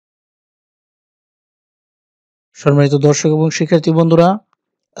সম্মানিত দর্শক এবং শিক্ষার্থী বন্ধুরা,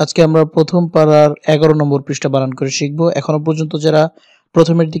 আজকে আমরা প্রথম পারার 11 নম্বর পৃষ্ঠা বানান করে শিখব। এখনো পর্যন্ত যারা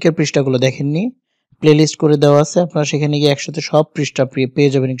প্রথমের দিকের পৃষ্ঠাগুলো দেখেননি, প্লেলিস্ট করে দেওয়া আছে, আপনারা সেখানে গিয়ে একসাথে সব পৃষ্ঠা পেয়ে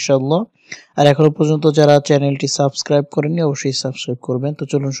যাবেন ইনশাআল্লাহ। আর এখনো পর্যন্ত যারা চ্যানেলটি সাবস্ক্রাইব করেননি অবশ্যই সাবস্ক্রাইব করবেন। তো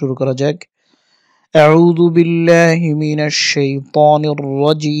চলুন শুরু করা যাক। আউযু বিল্লাহি মিনাশ শাইতানির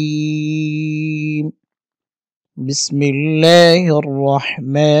রাজীম। বিসমিল্লাহির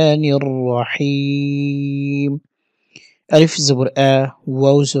রহমানির রহিম। ألف زبر أ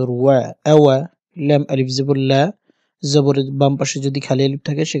واو زبر ওয়া আওয়া লাম আলিফ জবর লা জবরের বাম পাশে যদি খালি আলিফ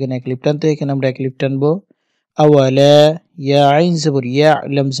থাকে সেখানে এক আলিফ টানতে হয়, এখানে আমরা এক আলিফ টানবো। আওয়ালা ইয়া আইন জবর ইয়া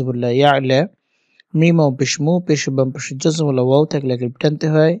লাম জবর লা ইয়ালা মিম ও পেশ মু পেশের বাম পাশে জজম ওয়ালা ওয়াও থাকলে এক আলিফ টানতে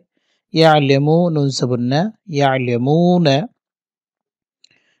হয়। ইয়ালামু নুন জবর না ইয়ালামুনা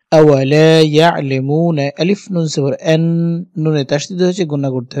আওয়ালা ইয়ালামুনা আলিফ নুন জবর আন নুনে তাসদীদ হয়েছে, গুণা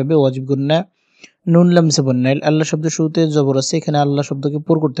করতে হবে, ওয়াজিব গুণা। নুন লাম জবর নাইল, আল্লাহ শব্দ শুরুতে জবর আছে, এখানে আল্লাহ শব্দকে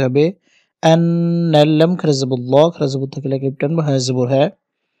পুর করতে হবে। আন নাল্লাম খারাজাবুল্লাহ খারাজাবুত থাকলে এক লিপটান বা হ্যাঁ জবর হ্যাঁ।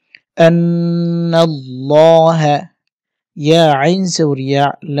 আন আল্লাহ ইয়া আইন জবর ইয়া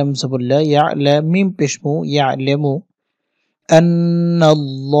লাম জবর লা ইয়ালা মিম পেশমু ইয়ালামু আন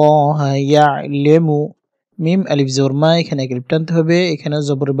আল্লাহ ইয়ালামু মিম আলিফ জবর মা, এখানে এক লিপ টানতে হবে, এখানে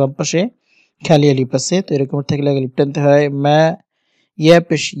জবরের বাম পাশে খালি আলিফ আছে, তো এরকম থাকলে এক লিপ টানতে হয়। মা ইয়া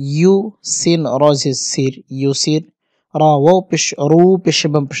পেশ ইউ সিন রাজে সির ইউসির রা ওয়াও পেশ রু পেশে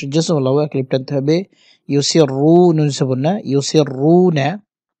বাম পেশ জসম লাও এক লিপ টানতে হবে। ইউসির রু নুন জবর না ইউসির রু না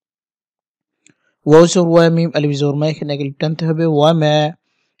ওয়াও জবর ওয়া মিম আলিফ জবর মা, এখানে এক লিপ টানতে হবে। ওয়া মা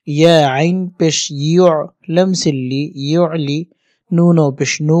ইয়া আইন পেশ ইউ লাম সিল্লি ইউলি নুন ও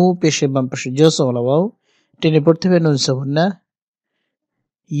পেশ নু পেশে বাম পেশ জসম লাও টেনে পড়তে হবে নুন জবর না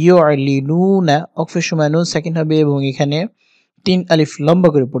ইউলিনুনা অক্ফের সময় নুন সাকিন হবে এবং এখানে 3 আলিফ লম্বা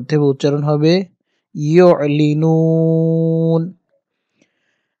করে পড়তে হবে, উচ্চারণ হবে ইউলিনুন।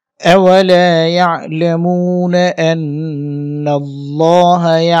 আওয়ালা ইয়ালামুনা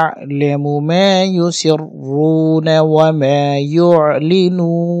আন্নাল্লাহা ইয়ালামু মা ইউসিররুনা ওয়া মা ইউলিনুন।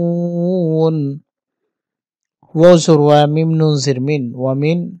 ওয়া জবর ওয়া মিম নুন জির মিন ওয়া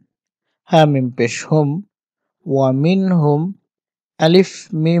মিন হা মিম পেশ হুম ওয়া মিনহুম আলিফ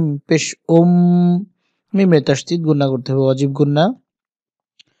মিম পেশ মিমে তাসদীদ গুণা করতে হবে, ওয়াজিব গুণা।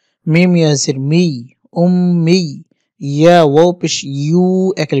 মিম ইয়াসির মি মি ইয়া ওয়াও পেশ ইউ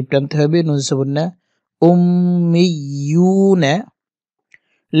এক আলিফ টানতে হবে, নুন জবর না উম্মিয়ুনা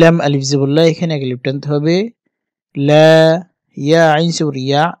লাম আলিফ জবর লা, এখানে এক আলিফ টানতে হবে। লা ইয়া আইন জবর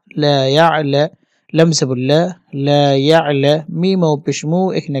ইয়া লা ইয়ালা লাম জবর লা লা ইয়ালা মিম ও পেশ মু,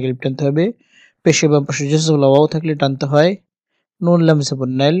 এখানে এক আলিফ টানতে হবে, পেশে বাম পাশে জজম ওয়াও থাকলে টানতে হয়। নুন লাম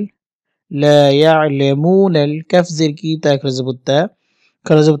জবর নাল লা ইয়ালামুনাল কাফ জির কি তা খারাজাবুত তা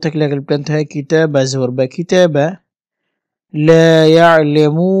খারাজাবুত থাকলে এক আলিফ টানতে হয়। কিতাবা জবর বা কিতাবা লা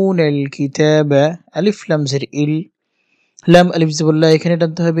ইয়ালামুনাল কিতাবা আলিফ লাম জির ইল লাম আলিফ জবর লা, এখানে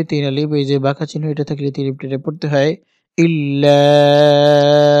টানতে হবে 3 আলিফ, এই যে বাঁকা চিহ্ন এটা থাকলে 3 আলিফ টেনে পড়তে হয়। ইল্লা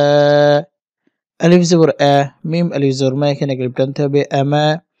আলিফ জবর আ মিম আলিফ জবর মা, এখানে এক আলিফ টানতে হবে। আমা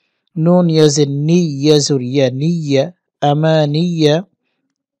নুন ইয়াজির নি ইয়াজুর ইয়া নিয়া আমানিয়া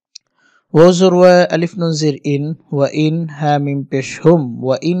ওয়া জবর ওয়া আলিফ নুন জির ইন ওয়া ইন হা মিম পেশ হুম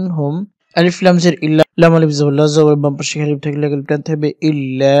ওয়া ইন হুম আলিফ লাম জির ইল্লা লাম আলিফ জবর লা জবর বাম পাশে আলিফ থাকলে এক আলিফ টানতে হবে।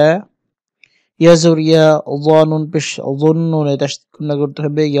 ইল্লা ইয়া জবর ইয়া যানুন পেশ যান্নুন তাসদীদ গুণা করতে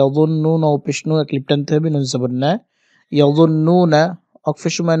হবে। ইয়াযুন্নুন ও পেশ নু এক আলিফ টানতে হবে, নুন জবর না ইয়াযুন্নুনা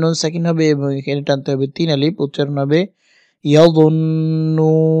অক্ফের সময় নুন সাকিন হবে এবং এখানে টানতে হবে 3 আলিফ, উচ্চারণ হবে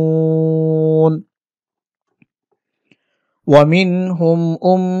ইয়াযুন্নুন। ومنهم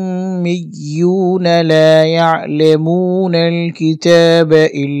أميون لا يعلمون الكتاب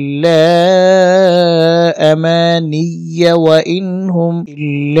إلا أماني وإنهم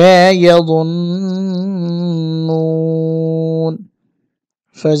إلا يظنون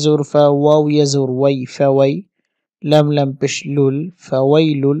فزر فواو يزر وي فوي لم لم بشلل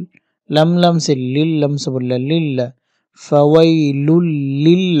فويل لم لم سلل لم سبل لله فويل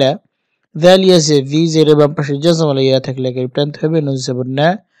لله ذال يزر ذي زر بام পাশে জজম ওয়ালা ইয়া থাকলে এক আলিফ টানতে হবে, নুন জবর না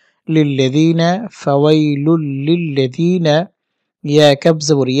লিল্লাযিনা ফাওয়াইলুল লিল্লাযিনা ইয়া কাব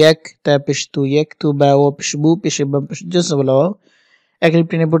জবর ইয়াক তা পেশ তু ইয়াকতুবা ওয়া পেশ বু পেশে বাম পাশে জজম ওয়ালা এক আলিফ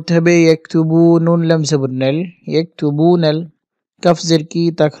টেনে পড়তে হবে। ইয়াকতুবু নুন লাম জবর নাল ইয়াকতুবুনাল কাফ জের কি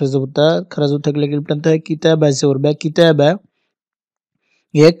তা খারাজু থাকলে এক আলিফ টানতে হয়। কিতাবা জবর বা কিতাবা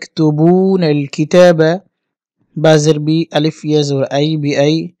ইয়াকতুবুনাল কিতাবা বা জের বি আলিফ ইয়া জবর আই বি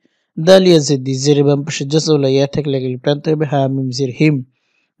আই দাল ইয়াজিদ দি জের বাম পাশে জজম ওয়ালা ইয়া থাকলে এক আলিফ টানতে হবে। হা মিম জির হিম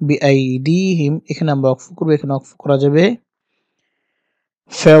বি আইদিহিম, এখানে আমরা ওয়াকফ করব, এখানে ওয়াকফ করা যাবে।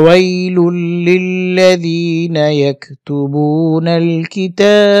 فويل للذين يكتبون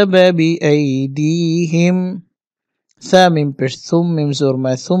الكتاب بأيديهم সা মিম পেশ সুম মিম জোর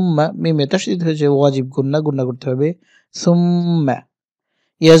মা সুম্মা মিমে তাশদীদ হয়েছে ওয়াজিব গুন্না গুন্না করতে হবে সুম্মা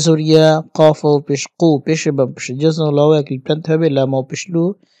ইয়া জোর ইয়া কফ ও পেশ কু পেশ বা পেশ জজম লাও এক লিপ টানতে হবে লাম ও পেশ লু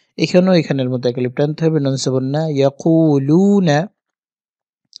এখানেও এখানের মতো এক লিপ টানতে হবে নুন সাবন্না ইয়াকুলুনা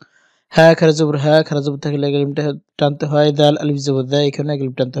হা খারা জবর হা খারা জবর থাকলে এক লিপ টানতে হয় দাল আলিফ জবর দা এখানে এক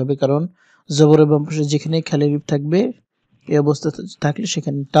লিপ টানতে হবে কারণ জবরের বাম পাশে যেখানে খালি লিপ থাকবে এই অবস্থা থাকলে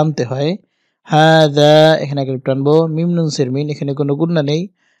সেখানে টানতে হয় হাদা এখানে এক লিপ টানবো মিম নুন সির মিন এখানে কোনো গুন্না নেই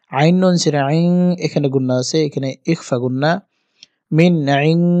আইন নুন সির আইন এখানে গুন্না আছে এখানে ইখফা গুন্না মিন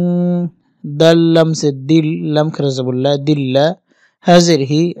আইন দাল লাম সির দিল লাম খারা জবর লা দিল্লা হাজির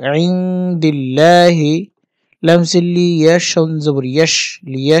হি আইন দিল্লাহি লাম সির লি ইয়াশ জবর ইয়াশ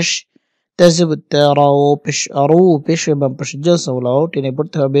লিয়াশ তাজব তারাও পেশ আরু পেশ বাম পাশে জসওলাও টেনে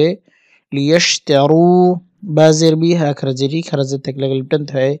পড়তে হবে লিয়াশতারু বাজের বি হা খারাজেরি খারাজের থাকলে লিপ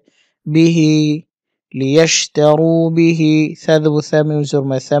টানতে হয় বিহি লিয়াশতারু বিহি সাদবু সামি উজুর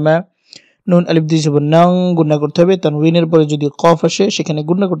মা সামা নুন আলিফ দুই জবর নাং গুণা করতে হবে তানউইনের পরে যদি কফ আসে সেখানে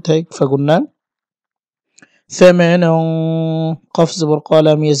গুণা করতে হয় ফা গুণা সামানা কফ জবর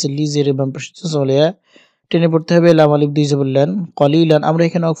কলাম ইয়াজলি জের বাম পাশে জসওলিয়া টেনে পড়তে হবে লাম আলিফ দুই জবর লান কলিলান আমরা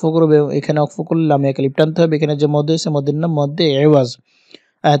এখানে অক্ফ করব এখানে অক্ফ করলে লামে এক লিপ টানতে হবে এখানে যে মদ আছে মদের নাম মধ্যে এওয়াজ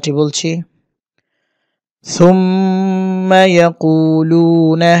আয়াতটি বলছি ثم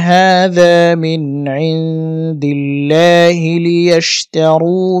يقولون هذا من عند الله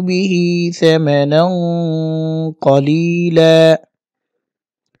ليشتروا به ثمنا قليلا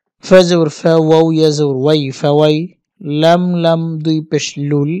فزور فواو يزور وي فوي لم لم দুই পেশ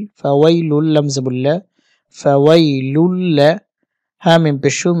লুল ফাওয়াইলুল লাম জবুল্লা ফাওয়াইলুল্লা হা মিম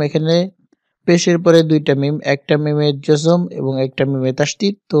পেশুম এখানে পেশের পরে দুইটা মিম একটা মিমের জজম এবং একটা মিমের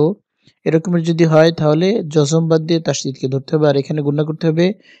তাসদীদ তো এরকমের যদি হয় তাহলে জজম বাদ দিয়ে তাসদীদকে ধরতে হবে আর এখানে গুণা করতে হবে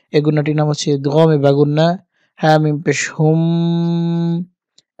এই গুণাটির নাম হচ্ছে গমে বা গুণা হা মিম পেশ হুম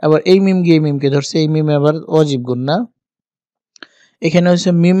আবার এই মিম গিয়ে মিমকে ধরছে এই মিমে আবার অজীব গুণা এখানে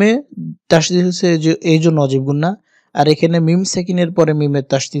হচ্ছে মিমে তাসদীদ হচ্ছে এই জন্য অজীব গুণা আর এখানে মিম সাকিনের পরে মিমের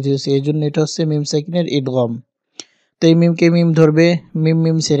তাসদীদ হচ্ছে এই জন্য এটা হচ্ছে মিম সাকিনের ইদগম তো এই মিমকে মিম ধরবে মিম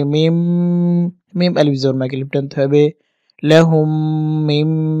মিম সের মিম মিম আলিফ জবর মাকে লিপ টানতে হবে লাহুম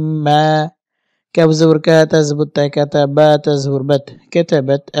মিম মা কাব জবর কা তা জবর তা কা তা বা তা জবর বাত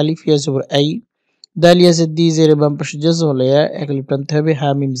কাতাবাত আলিফ ইয়া জবর আই দাল ইয়া দি জের বাম পাশে জজম লয়া এক লিপ টানতে হবে হা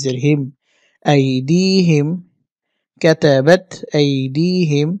মিম জের হিম আইদিহিম কাতাবাত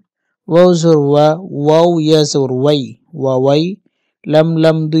আইদিহিম ওয়াও জবর ওয়া ওয়াও ইয়া জবর ওয়াই ওয়াই লাম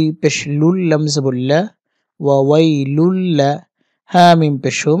লাম দুই পেশ লুল লাম জবর লা ওয়াইলুল্লা হা মিম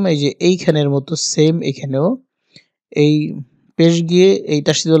পেশুম এই যে এইখানের মতো সেম এখানেও এই পেশ গিয়ে এই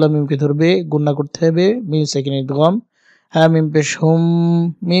তাসদীদওয়ালা মিমকে ধরবে গুণা করতে হবে মিম সাকিন ইদগম হা মিম পেশুম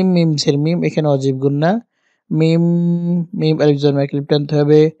মিম মিম সের মিম এখানে অজীব গুণা মিম মিম আলিফ জবর মা লিপ টানতে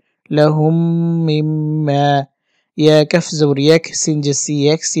হবে লাহুম মিম মা ইয়া কাফ জবর ইয়াক সিন যে সি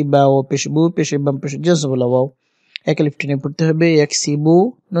এক সি বা ও পেশ বু পেশ বাম পেশ জজবুল ওয়াও এক লিপ টেনে পড়তে হবে এক সি বু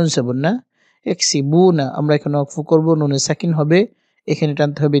নুন সাবুন্না ইয়াকসিবুনা আমরা এখানে ওয়াকফ করব নুনে সাকিন হবে এখানে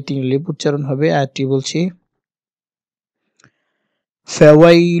টানতে হবে তিন লিপ উচ্চারণ হবে আয়াতটি বলছি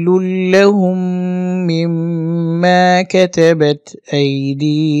ফাওয়াইলুল লাহুম মিম্মা কাতাবাত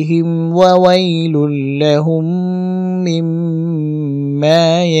আইদিহিম ওয়া ওয়াইলুল লাহুম মিম্মা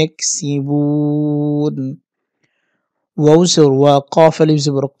ইয়াকসিবুন ওয়াও জবর ওয়া কাফ আলিফ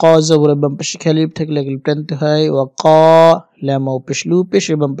জবর কা জবর বাম পাশে খালি লিপ থাকলে লিপ টানতে হয় ওয়া কা লাম ও পেশ লু পেশ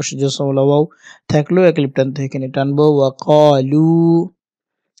বাম পাশে জসম ওয়াও থাকলেও এক লিপ টানতে হয় এখানে টানবো ওয়া কালু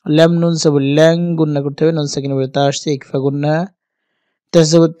লাম নুন জবর লাং গুণনা করতে হবে নুন সাকিন বলে তা আসছে ইকফা গুণনা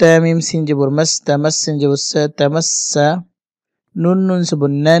তাজবুত তামিম সিন জবর মাস তামাস সিন জবর সা তামাসসা নুন নুন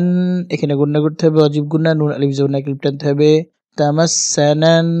জবর নান এখানে গুণনা করতে হবে অজীব গুণনা নুন আলিফ জবর না লিপ টানতে হবে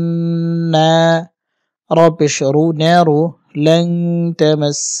তামাসসানান না রা পেশ রু নারু লান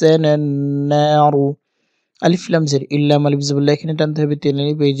তামাসসানান নারু আলিফ লাম জের ইল্লা আলিফ জবর লা এখানে টানতে হবে তিন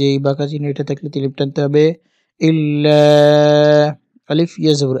লিপ এই যে এই বাঁকা চিহ্ন এটা থাকলে তিন লিপ টানতে হবে ইল্লা আলিফ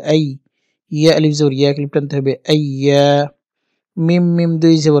ইয়া জবর আই ইয়া আলিফ জবর ইয়া লিপ টানতে হবে আইয়া মিম মিম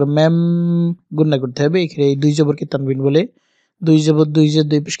দুই জবর ম্যাম গুণনা করতে হবে এখানে এই দুই জবরকে তানবিন বলে দুই জবর দুই জের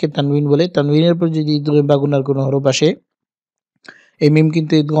দুই পেশকে তানবিন বলে তানবিনের পর যদি ইদগম বা গুণার কোনো হরফ আসে এই মিম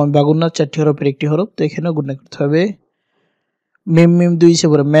কিন্তু ইদগম বা গুণার চারটি হরফের একটি হরফ তো এখানেও গুণনা করতে হবে মিম মিম দুই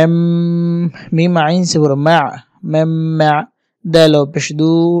জবর ম্যাম মিম আইন জবর মা ম্যাম মা দাল ও পেশ দু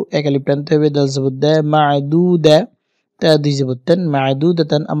এক লিপ টানতে হবে দাল জবর দা মা'দুদা তা দুই জবর তান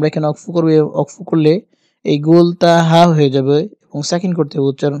মা'দুদাতান আমরা এখানে অক্ফ করব অক্ফ করলে এই গোলটা হা হয়ে যাবে এবং সাকিন করতে হবে,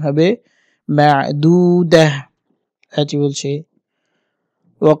 উচ্চারণ হবে মা'দুদাহ। আয়াতটি বলছে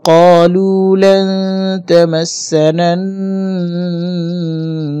وقالوا لن تمسنا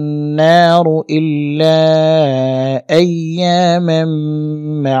النار إلا أياما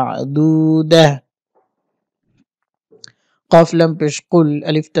معدودة قاف لام পেশ قل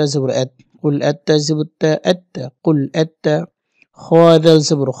ألف تا زبر أت قل أت زبر تا أت قل أت خا ذال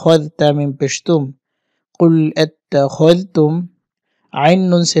زبر خذ تا ميم পেশ তুম قل أتخذتم আইন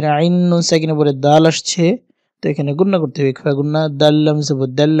নুন সিনা আইন নুন সাকিনের পরে দাল আসছে, তো এখানে গুণনা করতে হবে, ইকফা গুণনা, দাল্লাম জবর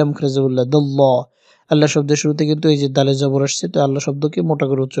দাল্লাম খরাজবুল্লাহ দাল্লাহ। আল্লাহ শব্দের শুরুতে কিন্তু এই যে দালে জবর আসছে, তো আল্লাহ শব্দকে মোটা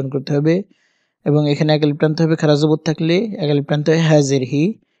করে উচ্চারণ করতে হবে এবং এখানে এক আলিফ টানতে হবে, খারা জবর থাকলে এক আলিফ টানতে হবে হাজির হি,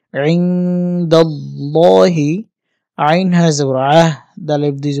 ইনদাল্লাহি আইন হা জবর আহ, দাল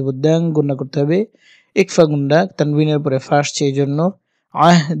আলিফ দুই জবর দাং, গুণনা করতে হবে, ইকফা গুণনা তানবিনের পরে ফা আসছে এই জন্য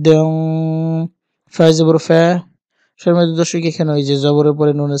আহদান, ফা জবর ফা। সম্মানিত দর্শক, এখানে ওই যে জবরের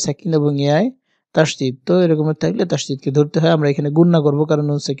পরে নুন সাকিন এবং ইয়ায় তাসদীদ, তো এরকমের থাকলে তাসদীদকে ধরতে হয়। আমরা এখানে গুণনা করব কারণ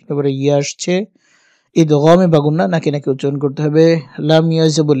নুন সাকিনের পরে ইয়া আসছে, ইদগামে বা গুণনা নাকি নাকি উচ্চারণ করতে হবে। লাম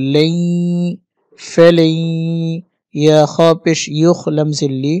ইয়াজবুল লাই ফালাই, ইয়া খা পেশ ইউখ লাম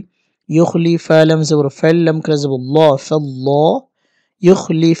জিল্লি, ইউখলি ফা লাম জবর ফাল লাম কাজবুল্লাহ ফাল্লাহ,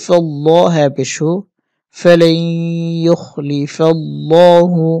 ইউখলি ফাল্লাহ হা পেশু ফালাই ইউখলি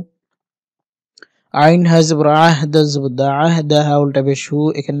ফাল্লাহু, আইন হাজবর আহদা জবদা আহদা হা উল্টা পেশ হু,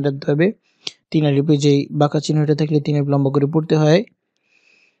 এখানে টানতে হবে তিন আলিফে, যেই বাঁকা চিহ্নটা থাকলে তিন আলিফ লম্বা করে পড়তে হয়।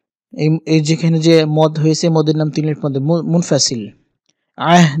 এই যেখানে যে মদ হয়েছে, মদের নাম তিন আলিফ মধ্যে মুনফাসিল।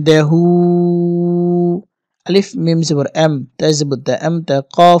 আহদাহু আলিফ মিম জবর এম তা জবদা এম তা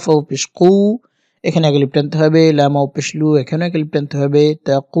কাফ ও পেশ কু, এখানে এক আলিফ টানতে হবে, লাম ও পেশ লু, এখানে এক আলিফ টানতে হবে,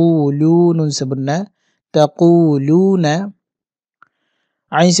 তাকুলু নুন জবর না তাকুলুনা,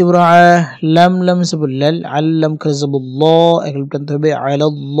 আইন জবর আহ লাম লাম জবর লাল আল্লাম কাজবুল্লাহ, এক আলিফ টানতে হবে,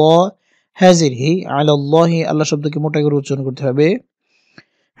 আলাল্লাহ হাজির হি আলাল্লাহি, আল্লাহ শব্দকে মোটা করে উচ্চারণ করতে হবে।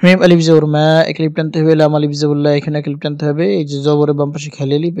 মিম আলিফ জবর মা, এক আলিফ টানতে হবে, লাম আলিফ জবরল্লাহ, এখানে এক আলিফ টানতে হবে, এই যে জবরের বাম পাশে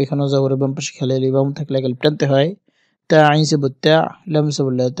খালি আলিফ, এখানেও জবরের বাম পাশে খালি আলিফ, বাম থাকলে এক আলিফ টানতে হয়। তা আইন জবর তা লাম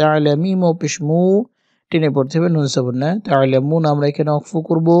জবরল্লাহ তাআলা মিম ও পেশ মু, টেনে পড়তে হবে নুন জবর না তাআলামুন, আমরা এখানে ওয়াকফ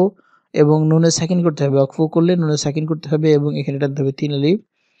করব এবং নুনে সাকিন করতে হবে, ওয়াকফ করলে নুনে সাকিন করতে হবে এবং এখানে টানতে হবে তিন আলিফ।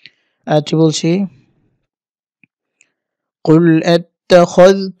 আচ্ছা বলছি قل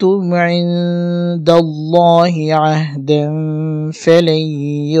اتخذتم عند الله عهدا فلن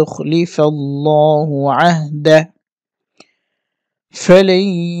يخلف الله عهده فلن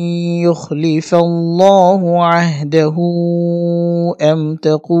يخلف الله عهده أم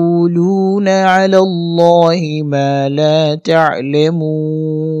تقولون على الله ما لا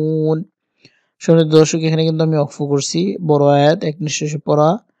تعلمون। শুনে দর্শক, এখানে কিন্তু আমি ওয়াকফ করছি, বড় আয়াত এক নিঃশ্বাসে পড়া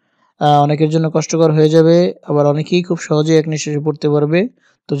অনেকের জন্য কষ্টকর হয়ে যাবে, আবার অনেকেই খুব সহজে এক নিঃশ্বাসে পড়তে পারবে।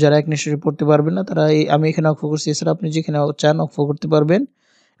 তো যারা এক নিঃশ্বাসে পড়তে পারবে না তারা আমি এখানে ওয়াকফ করছি, এছাড়া আপনি যেখানে চান ওয়াকফ করতে পারবেন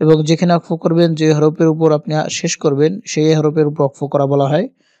এবং যেখানে ওয়াকফ করবেন যে হরফের উপর আপনি শেষ করবেন সেই হরফের উপর ওয়াকফ করা বলা হয়,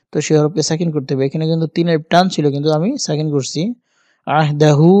 তো সেই হরফে সাকিন করতে হবে। এখানে কিন্তু তিন আলিফ টান ছিল কিন্তু আমি সাকিন করছি,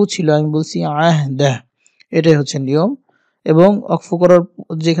 আহদাহু ছিল আমি বলছি আহদাহ, এটাই হচ্ছে নিয়ম। এবং ওয়াকফ করার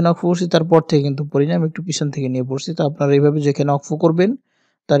যেখানে ওয়াকফ করছি তারপর থেকে কিন্তু পড়ি না, আমি একটু পিছন থেকে নিয়ে পড়ছি, তো আপনারা এইভাবে যেখানে ওয়াকফ করবেন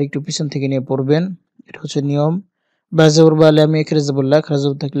তার একটু পিছন থেকে নিয়ে পড়বেন, এটা হচ্ছে নিয়ম। বা জবর বা লাম ইখরাজ জবরল্লাহ, খারাজ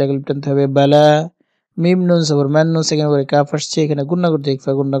জবর থাকলে আলিফ টানতে হবে, বালা মিম নুন জবর মান নুন সেকেন্ড করে কাফ আসছে, এখানে গুণনা করতে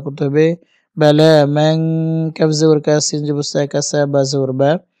ইকফা গুণনা করতে হবে, বালা মান কাফ জবর কা সিন জবর সা কাসা বা জবর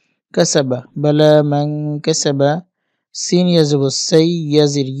বা কাসাবা, বালা মান কাসাবা, সিন ইয়া জবর সাই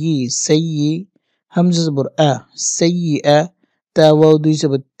ইয়াজির ই সাইয়ি, হামজা জবর আ সাইয়্যা, তা ওয়াও দুই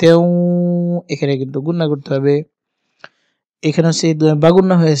জবর তেউ, এখানে কিন্তু গুণনা করতে হবে। এখানে হচ্ছে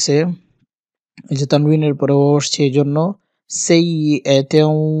বাগুন্না হয়েছে, এই যে তানবিনের পরে ও আসছে এই জন্য,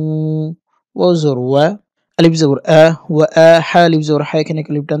 সাইয়্যাতাও ওয়া জবর ওয়া, আলিফ জবর আ ওয়া আ হা আলিফ জবর হা, এখানে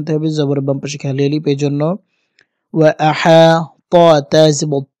আলিফ টানতে হবে, জবরের বাম পাশে খালি আলিফ, এই জন্য ওয়া আহা তা তা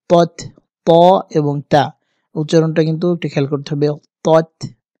জবর তত, ত এবং তা উচ্চারণটা কিন্তু একটু খেয়াল করতে হবে, তত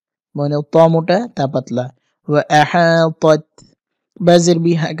মানে ত মোটা তা পাতলা, ওয়া আহা তত, বাজির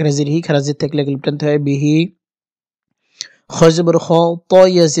বি হা গ্রাজির হি, খারাজের থাকলে আলিফ টানতে হয়, বিহি খজবর খ ত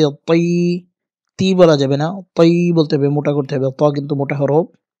ইয়াসি তই, তি বলা যাবে না, তই বলতে হবে, মোটা করতে হবে, ত কিন্তু মোটা হরফ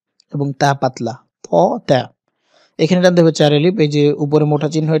এবং তা পাতলা, ত তা। এখানে টানতে হবে চার আলিফ, এই যে উপরে মোটা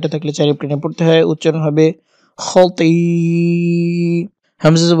চিহ্ন এটা থাকলে চার আলিফ টেনে পড়তে হয়, উচ্চারণ হবে খতি,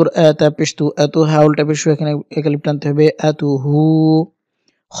 হামজা জবর আতা পেশতু আতু, হা উল্টা পেশু, এখানে এক আলিফ টানতে হবে, আতুহু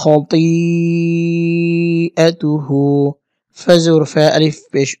খতি আতুহু, ফা জবর ফা আলিফ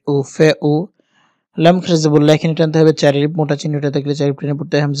পেশ উ ফা উ, লাম খারাজ জবরল্লাহ, এখানে টানতে হবে চার আলিফ, মোটা চিহ্নটা থাকলে চার আলিফ টেনে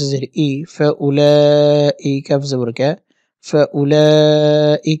পড়তে হয়, হামজা জের ই, ফা উলা ই কাফ জবর কা,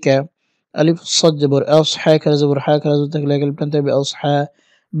 ফাউলাইকা আলিফ সাদ জবর আসহা খারা জবর হা খারা জবর থাকলে আলিফ টানতে হবে আসহা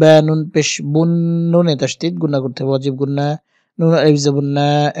বা নুন পেশ বুন নুনে তাসদীদ গুণা করতে হবে ওয়াজিব গুণা নুন আলিফ জবর না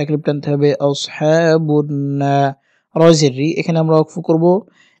এক আলিফ টানতে হবে আসহাবুন্না রজের রি এখানে আমরা ওয়াকফ করব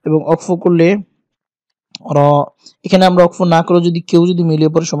এবং ওয়াকফ করলে র এখানে আমরা ওয়াকফ না করে যদি কেউ যদি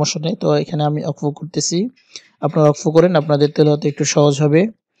মিলিয়ে পড়ে সমস্যা নেই তো এখানে আমি ওয়াকফ করতেছি আপনারা ওয়াকফ করেন আপনাদের তেলাওয়াতে একটু সহজ হবে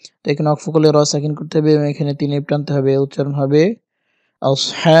তো এখানে ওয়াকফ করলে র সাকিন করতে হবে এবং এখানে তিন আলিফ টানতে হবে উচ্চারণ হবে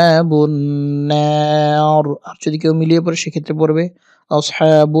আসহাবুন নার আর যদি কেউ মিলিয়ে পড়ে সেক্ষেত্রে পড়বে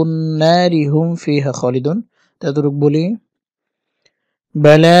আসহাবুন নারি হুম ফিহা খালিদুন ততটুকু বলি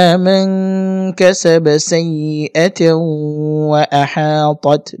بلى من كسب سيئة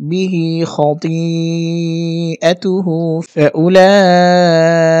وأحاطت به خطيئته فأولئك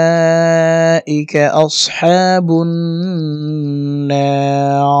أصحاب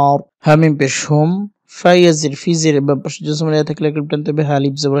النار হামিম পেশ হুম ফাইয়াজির ফিজের বা জসমলা থাকলে ক্লিপ টানতে হবে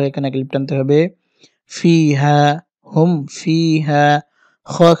হালিফ জবর এখানে ক্লিপ টানতে হবে ফিহা হুম ফিহা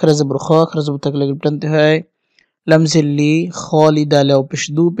খ আখরা জবর থাকলে ক্লিপ টানতে হয় লামজিল্লি খালিদা লাও পেশ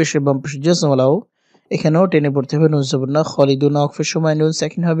দু পেশে বাম পেশ জসমলাও এখানেও টেনে পড়তে হবে নুন জবর না খালিদুন ওয়াকফের সময় নুন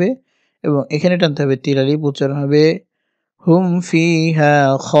সাকিন হবে এবং এখানে টানতে হবে তিল আলিফ উচ্চারণ হবে হুম ফিহা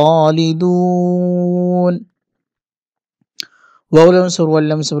খালিদুন ওয়াও লাম সর ওয়াল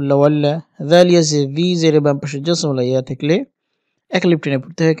লাম সর ওয়াল্লা যাল ইয়াজির জি জেরে বাম পাশে জসমলা ইয়া থাকলে এক লিফ টেনে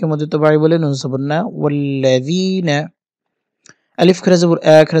পড়তে হয় কেমন তো বাড়ি বলে নুন জবর না ওয়াল্লাযিনা আলিফ খারা জবর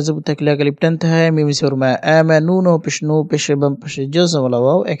খারা জবর থাকলে এক লিফ টানতে হয় মিম সর মা আমানু নো পেশে বাম পাশে জসমলা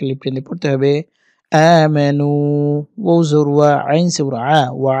ওয়াও এক লিফ টেনে পড়তে হবে আমানু ওয়াও জর ওয়া আইন সর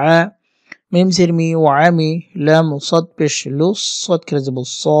ওয়া মিম সির মি ওয়া আমি লাম সাদ পেশ লু সাদ খারা জবর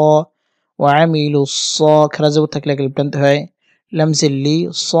স ওয়া আমিলু স খারা জবর থাকলে এক লিফ টানতে হয় লামজিল্লি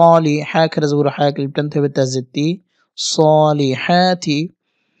সলি হা খারা জবর হা ক্লিপ টানতে হবে তাজিতি সলিহাতি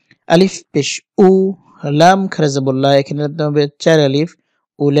আলিফ পেশ উ লাম খারা জবর লা এখানে টানতে হবে চার আলিফ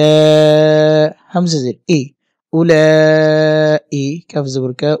উলা হামজা জের ই উলা ই কাফ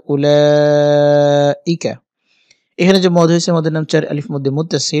জবর কা উলাইকা এখানে যে মদ হয়েছে মদের নাম চার আলিফ মধ্যে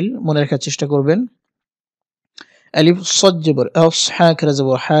মুত্তাসিল মনে রাখার চেষ্টা করবেন আলিফ সাদ জবর আসহা খারা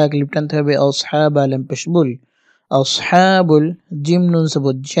জবর হা ক্লিপ টানতে হবে আসহাবা লাম পেশ বুল আসহাবুল জিম নুন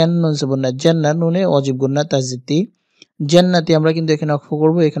সবুত জান নুন সবুত না জান্না নুনে ওয়াজিব গুন্না তাজিতি জান্নাতি আমরা কিন্তু এখানে অক্ফ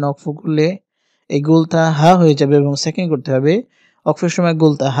করব এখানে অক্ফ করলে এই গুলতা হা হয়ে যাবে এবং সেকেন্ড করতে হবে অক্ফের সময়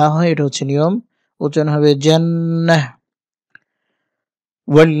গুলতা হা হয় এটা হচ্ছে নিয়ম উচ্চারণ হবে জান্নাহ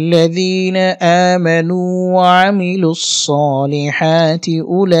والذين آمنوا وعملوا الصالحات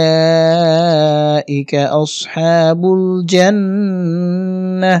أولئك أصحاب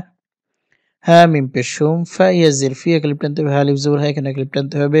الجنة হামিম পেশ হুম ফাইয়াজির ফি ক্লিপ টানতে হবে হালিফ জবর হা এখানে ক্লিপ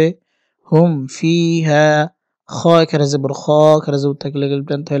টানতে হবে হুম ফিহা খ খারা জবর খারা জবর থাকলে ক্লিপ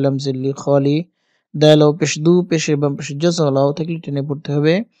টানতে হবে লামজিল্লি খালি দাল পেশ দু পেশে বাম পেশে জসলাও থাকলে টেনে পড়তে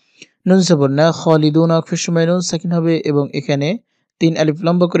হবে নুন জবর না খালিদুন ওয়াকফের সময় নুন সাকিন হবে এবং এখানে তিন আলিফ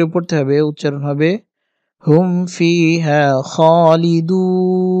লম্বা করে পড়তে হবে উচ্চারণ হবে হুম ফিহা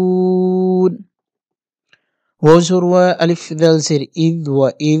খালিদুন وزر وألف ذال زر إذ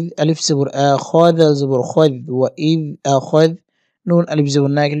وإذ ألف زبر آخذ ذال زبر خذ وإذ أخذ نون ألف زبر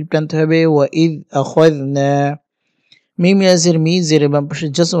ناك اللي بتنتهي وإذ أخذنا ميم يا زر مي زر بام بش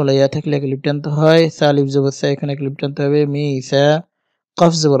جسم ولا يا تكلك اللي بتنتهي ثالث زبر ثاء كنك اللي بتنتهي ميثا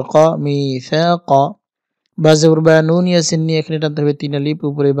قف زبر قا ميثاق با زبر با نون يا سني এখানে টানতে হবে তিন আলিফ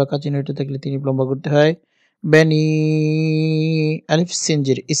উপরে বাঁকা চিহ্নটা থাকলে তিন লম্বা করতে হয় বানি আলিফ সিন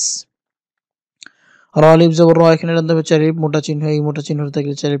জের ইস রালিফ জবর র এখানে টানতে হবে চার আলিফ মোটা চিহ্ন এই মোটা চিহ্নটা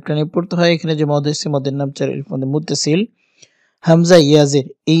থাকলে চার আলিফ টানে পড়তে হয় এখানে যে মদ এসেছে মদের নাম চার আলিফ মধ্যে মুত্তাসিল হামজা ইয়া জের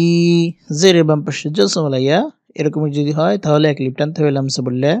ই জের বাম পাশে জসমলা ইয়া এরকম যদি হয় তাহলে এক আলিফ টানতে হবে লামসা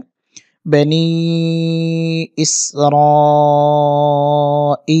বললে বানি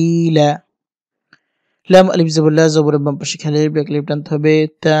ইসরাঈলা লাম আলিফ জবর লা জবর বাম পাশে খেলে এক আলিফ টানতে হবে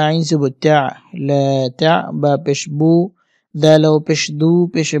তা আইন জবর তা লা তা বা পেশ বু দালাও পেশ দু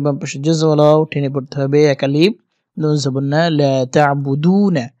পেশে বাম পাশে জজওয়ালাও টেনে পড়তে হবে এক আলিফ নুন জবর না লা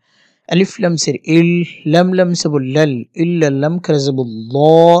তা'বুদুনা আলিফ লাম সির ইল লাম লাম সাবুল লাল ইল্লা লাম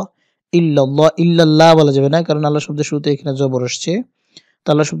কারাজাবুল্লাহ ইল্লাল্লাহ ইল্লাল্লাহ বলা যাবে না কারণ আল্লাহ শব্দের শুরুতে এখানে জবর আসছে তো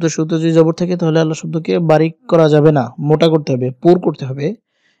আল্লাহ শব্দের শুরুতে যদি জবর থাকে তাহলে আল্লাহ শব্দকে বারিক করা যাবে না মোটা করতে হবে পুর করতে হবে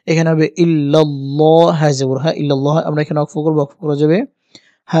এখানে হবে ইল্লাল্লাহ হা জবর হা ইল্লাল্লাহ আমরা এখানে ওয়াকফ করব ওয়াকফ করা যাবে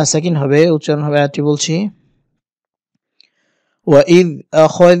হ্যাঁ সাকিন হবে উচ্চারণ হবে আয়াতটি বলছি وَإِذْ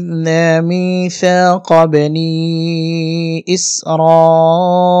أَخَذْنَا مِيثَاقَ بَنِي إِسْرَائِيلَ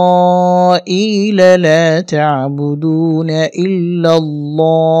لَا تَعْبُدُونَ إِلَّا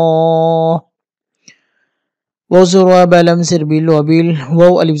اللَّهَ ওয়াও জবর ওয়া বা লামসের বিল ওয়াবিল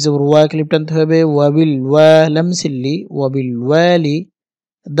ওয়াও আলিফ জবর ওয়া ক্লিপ টানতে হবে ওয়াবিল ওয়া লামসিল লি ওয়াবিল ওয়ালি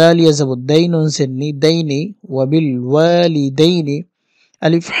দাল ইয়া জবর দাই নুন সের নি দাইনি ওয়াবিল ওয়ালিদাইনি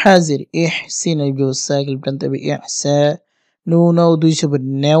আলিফ হাজির ইহসিন আলিফ জবর সা ক্লিপ টানতে হবে ইহসা নুন ও দুই জবর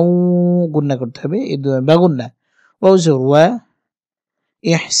নাও গুণনা করতে হবে এই দুই বা গুণনা ওয়াও জবর ওয়া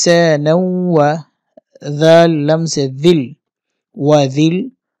ইহসানাও ওয়া দাল লামসে দিল ওয়াদিল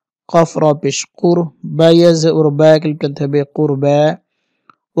قاف را پیش قر با یا زبر با کلپ کنته به قربا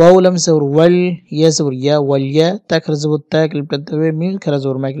واو لم زبر ول یا زبر یا والیا تا کر زبر تا کلپ کنته به میم کر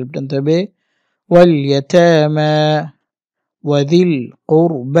زبر ما کلپ کنته به والیتاما وذی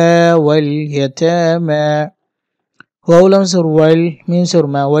القربا والیتاما واو لم زبر ول میم زبر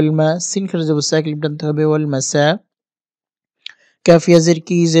ما والما سین کر زبر سا کلپ کنته به والمسا کاف یا زر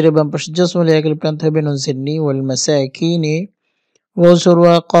کی زر بم پش جسم لیا کلپ کنته به نون سنی والمساکینی ওয়াও জবর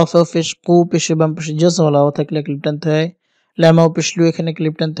ওয়া কফ পেশ কু পেশে বাম পেশে জজম ওয়া থাকলে ক্লিপ টানতে হয় লাম ও পেশলু এখানে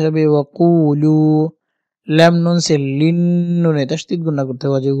ক্লিপ টানতে হবে ওয়া কুলু লাম নুন সে লিন নুনে তাসদীদ গুণনা করতে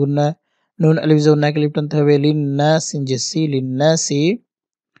হবে ওয়াজিব গুণনা নুন আলিফ জবর না ক্লিপ টানতে হবে লিন নাস জিসি লিন নাসি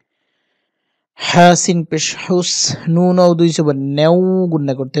হাসিন পেশ হুস নুন ও দুই জবর নাও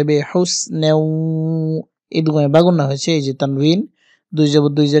গুণনা করতে হবে হুস নাও এই দুই বা গুণনা হয়েছে এই যে তানবিন দুই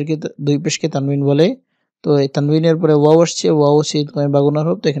জবর দুই জারকে দুই পেশকে তানবিন বলে তো এই তানবিনের পরে ওয়াও আসছে ওয়াও সে ইদগামে বাগুনার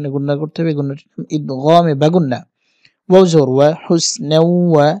হবে তো এখানে গুণনা করতে হবে গুণনাটি ইদগামে বাগুন্না ওয়াও জবর ওয়া হুসনাও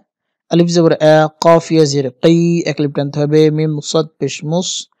ওয়া আলিফ জবর আ কাফ ইয়া জির কি এক লিপ টানতে হবে মিম সাদ পেশ মুস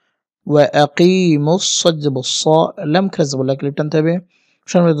ওয়া আকিমুস সাদ জবর সা লাম খাজ জবর এক লিপ টানতে হবে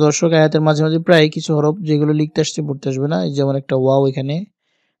সম্মানিত দর্শক আয়াতের মাঝে মাঝে প্রায় কিছু হরফ যেগুলো লিখতে আসছে পড়তে আসবে না যেমন একটা ওয়াও এখানে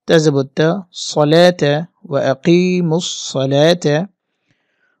তা জবর তা সালাতা ওয়া আকিমুস সালাতা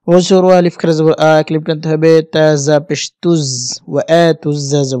وزر ألف كرز كليب تنتهي تازا بشتوز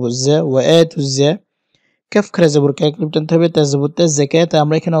وآتوز زبوز وآتوز كف كرز كليب تنتهي تازبوت الزكاة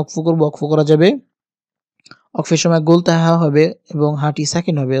আমরা এখানে অক্ফ করব অক্ফ করা যাবে অক্ফের সময় গোল তাহা হবে এবং হাঁটি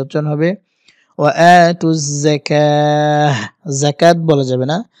সাকিন হবে উচ্চারণ হবে ওয়াআতুজ যাকাহ যাকাত বলা যাবে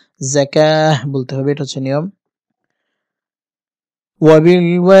না যাকাহ বলতে হবে এটা হচ্ছে নিয়ম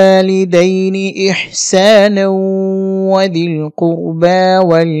وبالوالدين إحسانا وذي القربى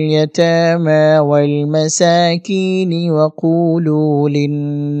واليتامى والمساكين وقولوا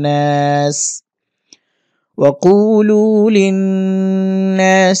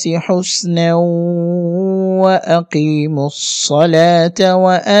للناس حسنا وأقيموا الصلاة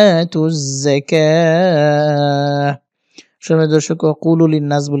وآتوا الزكاة সম্মানিত দর্শক وقولوا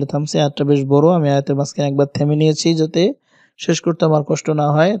للناس বলে থামছে আয়াতটা বেশ বড় আমি আয়াতের মাঝখানে একবার থেমে নিয়েছি যাতে শেষ করতে আমার কষ্ট না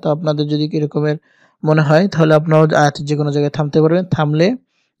হয় তো আপনাদের যদি কি রকমের মনে হয় তাহলে আপনারা আয়াতের যে কোনো জায়গায় থামতে পারবেন থামলে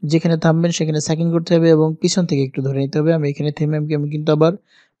যেখানে থামবেন সেখানে সাকিন করতে হবে এবং পিছন থেকে একটু ধরে নিতে হবে আমি এখানে থেমে আমি কিন্তু আবার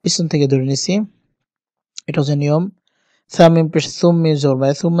পিছন থেকে ধরে নিছি এটা হচ্ছে নিয়ম সামিম পেশ সুম্মি জরবা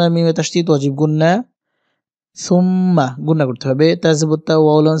সুম্মা মিমে তাসদীদ ওয়াজিব গুন্না সুম্মা গুন্না করতে হবে তাজবুতা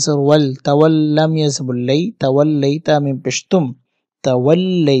ওয়াউল আনসার ওয়াল তাওয়াল্লাম ইয়াজবুল্লাই তাওয়াল্লাইতা মিম পেশ তুম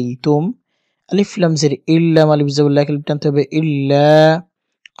তাওয়াল্লাইতুম ألف لام زر إلا ما ألف زبر الله كلب تنتبه إلا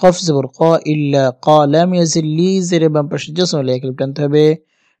قاف زبر قا إلا قا لام يزر لي زر بام پش جسم الله كلب تنتبه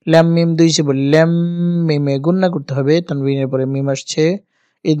لام ميم দুই زبر لام মিমে গুণনা করতে হবে তানবিনের পরে মিম আসছে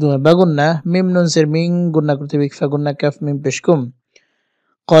এই দুই বা গুণনা মিম নুন জের মিন গুণনা করতে হবে ইকফা গুণনা কাফ মিম পেশ কুম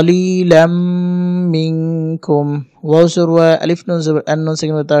قليلا منكم ওয়াও জবর ওয়া আলিফ নুন জবর আন নুন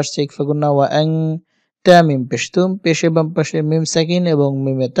সাকিন তা আসছে ইকফা গুণনা ওয়া আন তা মিম পেশ তুম পেশে বাম পাশে মিম সাকিন এবং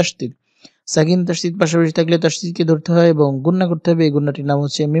মিমে তাসদীদ সাকিন তাসদীদ পাশাপাশি থাকলে তাসদীদকে ধরতে হয় এবং গুণনা করতে হবে এই গুণনাটির নাম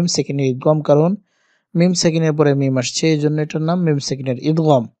হচ্ছে মিম সাকিনের ইদগাম কারণ মিম সাকিনের পরে মিম আসছে এইজন্য এটার নাম মিম সাকিনের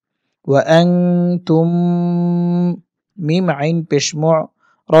ইদগাম ওয়া আনতুম মিম আইন পেশ মু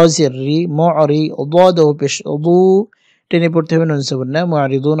রাজির রি মুরি দাদ ও পেশ দু টেনে পড়তে হবে নুন সাকিন না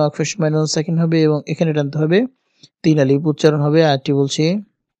মুরিদুন আকফেশ নুন সাকিন হবে এবং এখানে টানতে হবে তিন আলিফ উচ্চারণ হবে আয়াতটি বলছি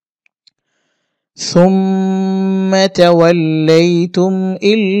ثم توليتم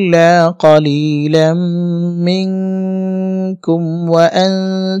إلا قليلا منكم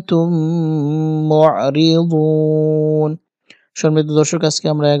وأنتم معرضون সম্মানিত দর্শক আজকে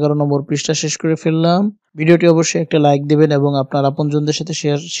আমরা 11 নম্বর পৃষ্ঠা শেষ করে ফেললাম ভিডিওটি অবশ্যই একটা লাইক দিবেন এবং আপনার আপনজনদের সাথে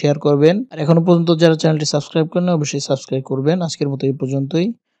শেয়ার করবেন আর এখনো পর্যন্ত যারা চ্যানেলটি সাবস্ক্রাইব করেন অবশ্যই সাবস্ক্রাইব করবেন আজকের মতো এই পর্যন্তই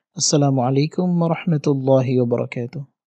আসসালামু আলাইকুম ওয়া রাহমাতুল্লাহি ওয়া বারাকাতুহু